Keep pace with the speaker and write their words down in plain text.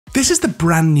This is the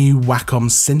brand new Wacom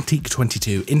Cintiq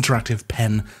 22 interactive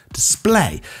pen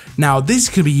display. Now, this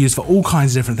can be used for all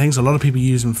kinds of different things. A lot of people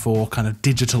use them for kind of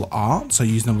digital art, so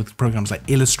using them with programs like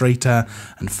Illustrator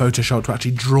and Photoshop to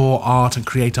actually draw art and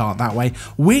create art that way.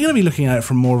 We're going to be looking at it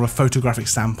from more of a photographic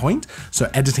standpoint, so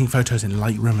editing photos in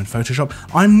Lightroom and Photoshop.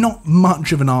 I'm not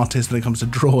much of an artist when it comes to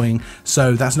drawing,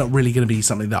 so that's not really going to be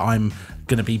something that I'm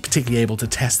going to be particularly able to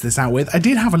test this out with. I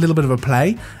did have a little bit of a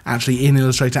play actually in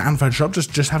Illustrator and Photoshop,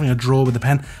 just having a draw with the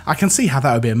pen. I can see how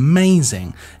that would be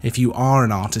amazing if you are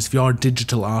an artist, if you are a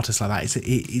digital artist like that.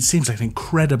 It seems like an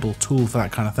incredible tool for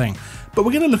that kind of thing. But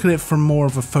we're going to look at it from more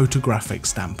of a photographic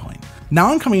standpoint.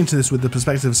 Now, I'm coming into this with the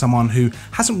perspective of someone who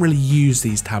hasn't really used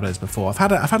these tablets before. I've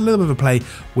had a little bit of a play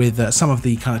with some of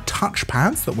the kind of touch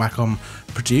pads that Wacom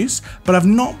produce, but I've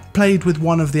not played with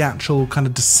one of the actual kind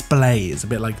of displays, a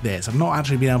bit like this. I've not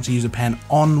actually been able to use a pen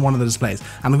on one of the displays,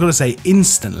 and I've got to say,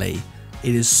 instantly,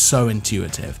 it is so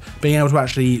intuitive. Being able to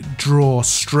actually draw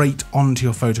straight onto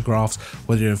your photographs,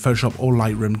 whether you're in Photoshop or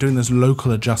Lightroom, doing those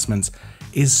local adjustments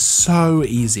is so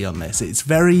easy on this. It's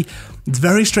very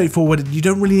straightforward. You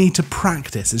don't really need to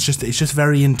practice. It's just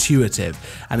very intuitive,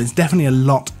 and it's definitely a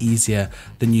lot easier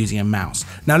than using a mouse.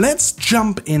 Now let's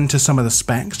jump into some of the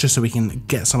specs just so we can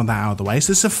get some of that out of the way.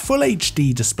 So it's a full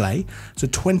HD display. It's a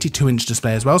 22-inch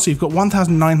display as well. So you've got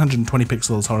 1920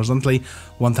 pixels horizontally,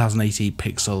 1080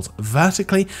 pixels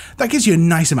vertically. That gives you a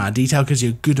nice amount of detail, gives you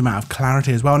a good amount of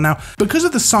clarity as well. Now, because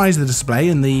of the size of the display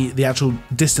and the actual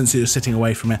distance that you're sitting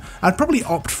away from it, I'd probably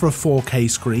opt for a 4K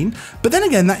screen, but then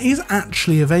again, that is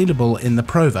actually available in the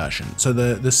Pro version. So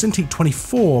the Cintiq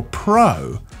 24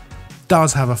 Pro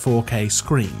does have a 4K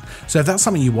screen. So if that's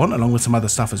something you want, along with some other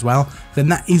stuff as well, then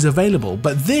that is available.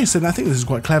 But this, and I think this is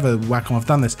quite clever, Wacom have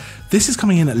done this, this is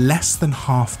coming in at less than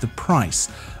half the price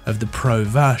of the Pro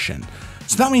version.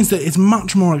 So that means that it's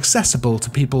much more accessible to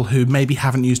people who maybe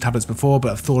haven't used tablets before but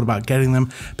have thought about getting them,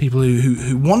 people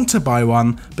who want to buy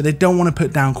one but they don't want to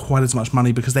put down quite as much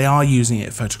money because they are using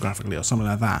it photographically or something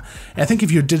like that. I think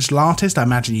if you're a digital artist, I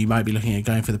imagine you might be looking at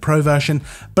going for the Pro version,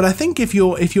 but I think if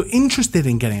you're interested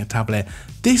in getting a tablet,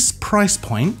 this price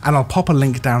point, and I'll pop a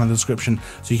link down in the description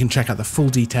so you can check out the full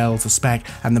details, the spec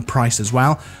and the price as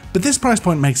well, but this price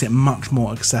point makes it much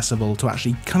more accessible to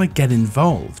actually kind of get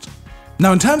involved.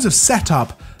 Now, in terms of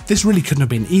setup, this really couldn't have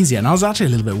been easier, and I was actually a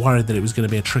little bit worried that it was going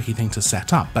to be a tricky thing to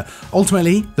set up, but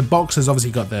ultimately the box has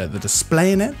obviously got the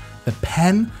display in it, the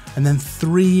pen, and then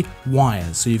 3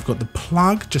 wires. So you've got the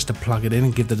plug just to plug it in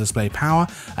and give the display power,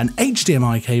 an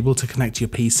HDMI cable to connect to your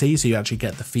PC so you actually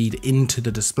get the feed into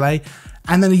the display,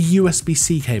 and then a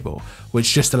USB-C cable,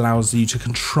 which just allows you to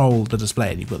control the display,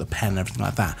 and you've got the pen and everything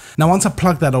like that. Now, once I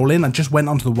plugged that all in, I just went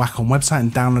onto the Wacom website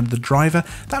and downloaded the driver.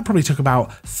 That probably took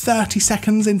about 30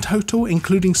 seconds in total,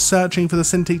 including searching for the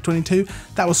Cintiq 22.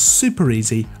 That was super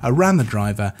easy. I ran the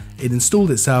driver, it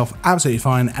installed itself absolutely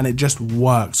fine, and it just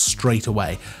worked straight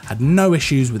away. Had no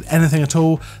issues with anything at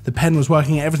all. The pen was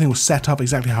working, everything was set up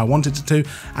exactly how I wanted it to,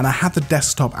 and I had the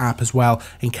desktop app as well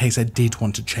in case I did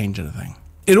want to change anything.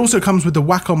 It also comes with the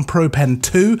Wacom Pro Pen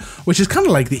 2, which is kind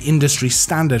of like the industry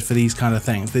standard for these kind of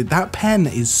things. That pen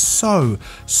is so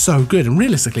good, and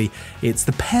realistically, it's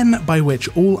the pen by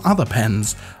which all other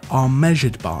pens are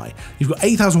measured by. You've got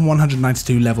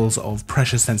 8,192 levels of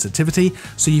pressure sensitivity,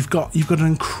 so you've got an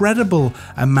incredible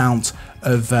amount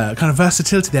of kind of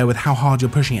versatility there with how hard you're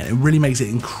pushing it. It really makes it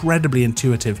incredibly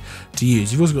intuitive to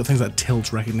use. You've also got things like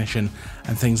tilt recognition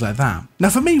and things like that. Now,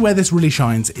 for me, where this really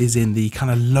shines is in the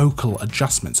kind of local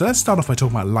adjustment. So let's start off by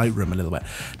talking about Lightroom a little bit.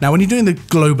 Now, when you're doing the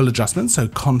global adjustments, so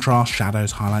contrast,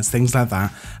 shadows, highlights, things like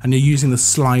that, and you're using the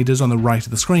sliders on the right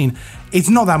of the screen, it's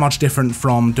not that much different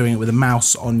from doing it with a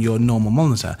mouse on your normal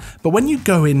monitor. But when you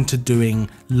go into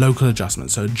doing local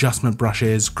adjustments, so adjustment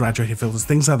brushes, graduated filters,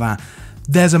 things like that,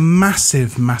 there's a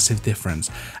massive difference,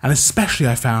 and especially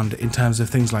I found in terms of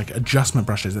things like adjustment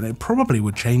brushes, and it probably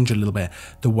would change a little bit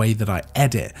the way that I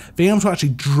edit. Being able to actually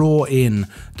draw in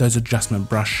those adjustment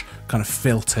brush kind of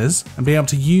filters and being able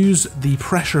to use the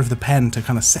pressure of the pen to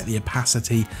kind of set the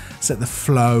opacity, set the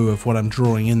flow of what I'm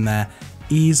drawing in there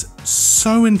is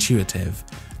so intuitive.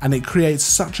 And it creates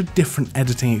such a different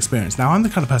editing experience. Now, I'm the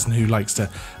kind of person who likes to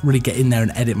really get in there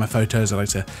and edit my photos. I like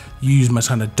to use my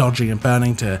kind of dodging and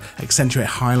burning to accentuate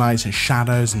highlights and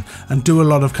shadows and do a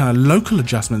lot of kind of local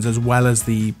adjustments as well as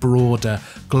the broader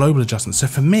global adjustments. So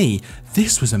for me,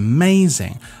 this was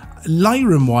amazing.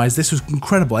 Lightroom wise, this was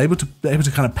incredible. Able to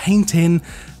kind of paint in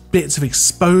bits of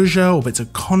exposure or bits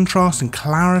of contrast and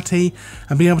clarity,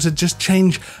 and being able to just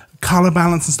change color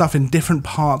balance and stuff in different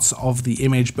parts of the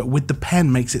image, but with the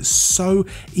pen makes it so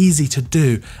easy to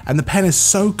do, and the pen is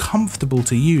so comfortable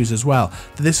to use as well,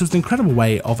 that this was an incredible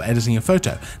way of editing a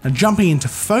photo. Now jumping into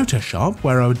Photoshop,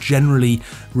 where I would generally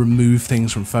remove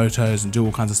things from photos and do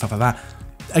all kinds of stuff like that,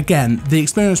 again, the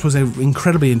experience was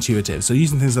incredibly intuitive, so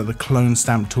using things like the clone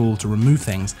stamp tool to remove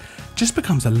things just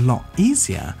becomes a lot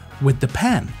easier with the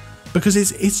pen, because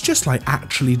it's just like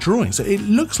actually drawing. So it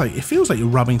feels like you're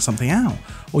rubbing something out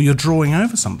or you're drawing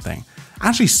over something.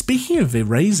 Actually, speaking of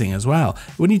erasing as well,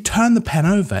 when you turn the pen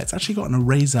over, it's actually got an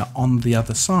eraser on the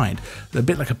other side, a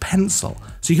bit like a pencil.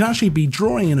 So you can actually be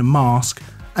drawing in a mask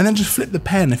and then just flip the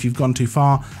pen if you've gone too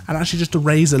far and actually just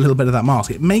erase a little bit of that mask.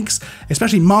 It makes,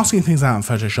 especially masking things out in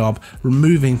Photoshop,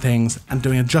 removing things and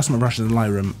doing adjustment brushes in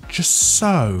Lightroom, just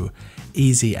so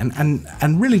easy and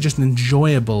really just an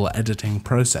enjoyable editing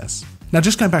process. Now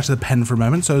just going back to the pen for a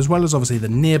moment, so as well as obviously the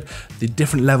nib, the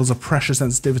different levels of pressure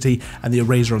sensitivity and the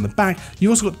eraser on the back,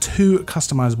 you've also got two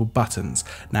customizable buttons.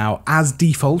 Now as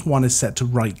default, one is set to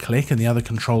right click and the other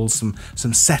controls some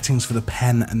settings for the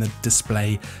pen and the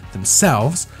display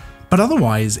themselves. But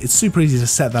otherwise, it's super easy to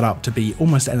set that up to be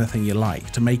almost anything you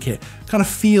like, to make it kind of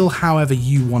feel however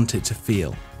you want it to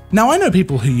feel. Now I know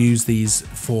people who use these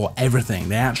for everything.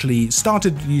 They actually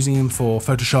started using them for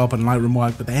Photoshop and Lightroom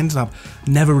work, but they ended up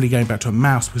never really going back to a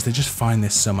mouse because they just find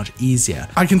this so much easier.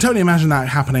 I can totally imagine that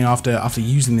happening after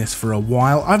using this for a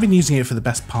while. I've been using it for the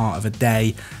best part of a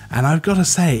day, and I've got to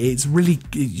say, it's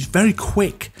very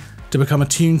quick to become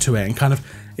attuned to it, and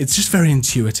it's just very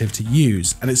intuitive to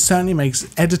use, and it certainly makes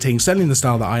editing, certainly in the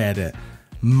style that I edit,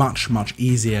 much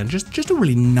easier and just a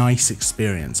really nice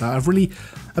experience. I've really,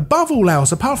 above all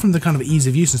else, apart from the kind of ease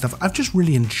of use and stuff, I've just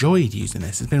really enjoyed using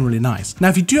this. It's been really nice. Now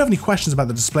if you do have any questions about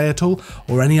the display at all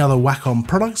or any other Wacom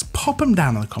products, pop them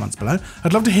down in the comments below.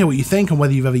 I'd love to hear what you think and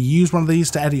whether you've ever used one of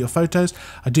these to edit your photos.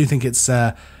 I do think it's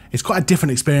quite a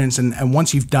different experience, and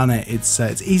once you've done it, it's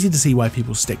easy to see why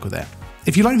people stick with it.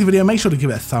 If you like the video, make sure to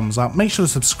give it a thumbs up. Make sure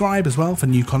to subscribe as well for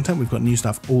new content. We've got new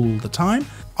stuff all the time.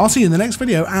 I'll see you in the next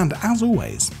video, and as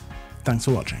always, thanks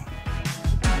for watching.